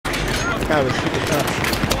guy was super tough.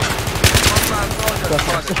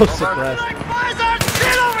 I'm so suppressed.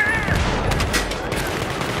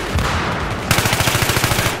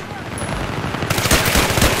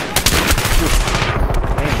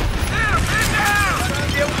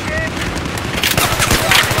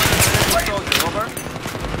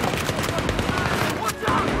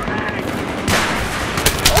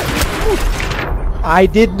 I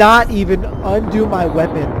did not even undo my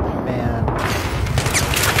weapon, man.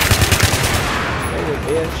 Hey,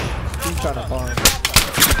 bitch. He's trying to farm.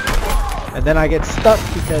 And then I get stuck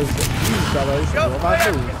because you fellas will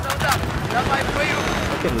not move.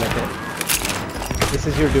 Look at it. This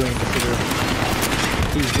is your doing, this is your...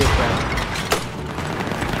 He's just that.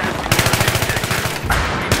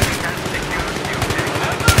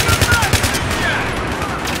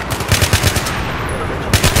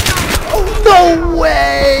 No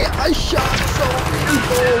way! I shot so many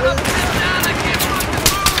bullets!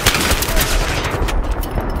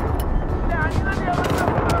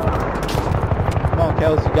 Come on,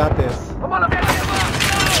 Kels, you got this.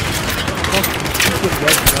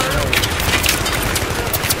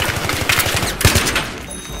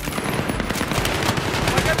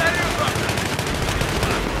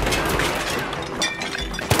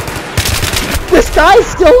 This guy's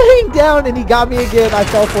still laying down and he got me again. I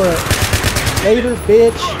fell for it. Later,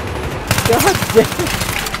 bitch. God damn.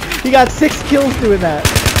 He got 6 kills doing that.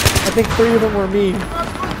 I think 3 of them were me.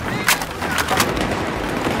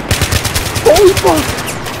 Holy fuck!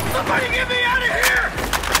 Somebody get me out of here!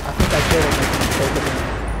 I think I killed him.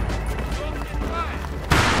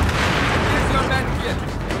 Here's your med kit.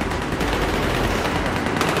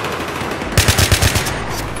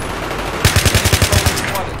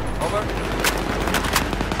 Over.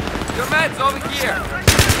 Your med's over here.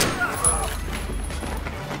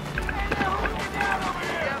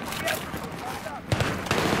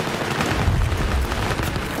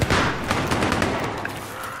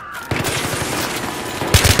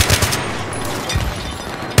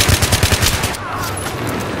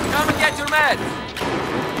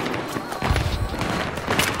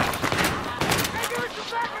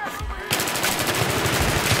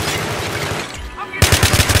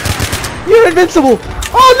 You're invincible!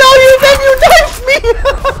 Oh no, you knifed me!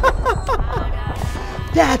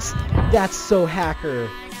 That's so hacker.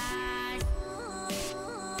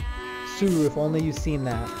 Suru, if only you seen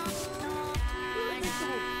that.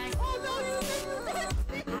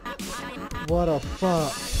 What a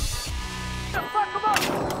fuck.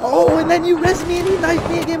 Oh, and then you res me and he knifed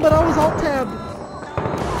me again, but I was alt tabbed.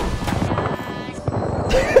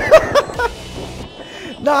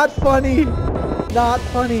 Not funny. Not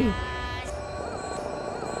funny.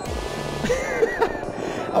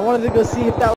 I wanted to go see if that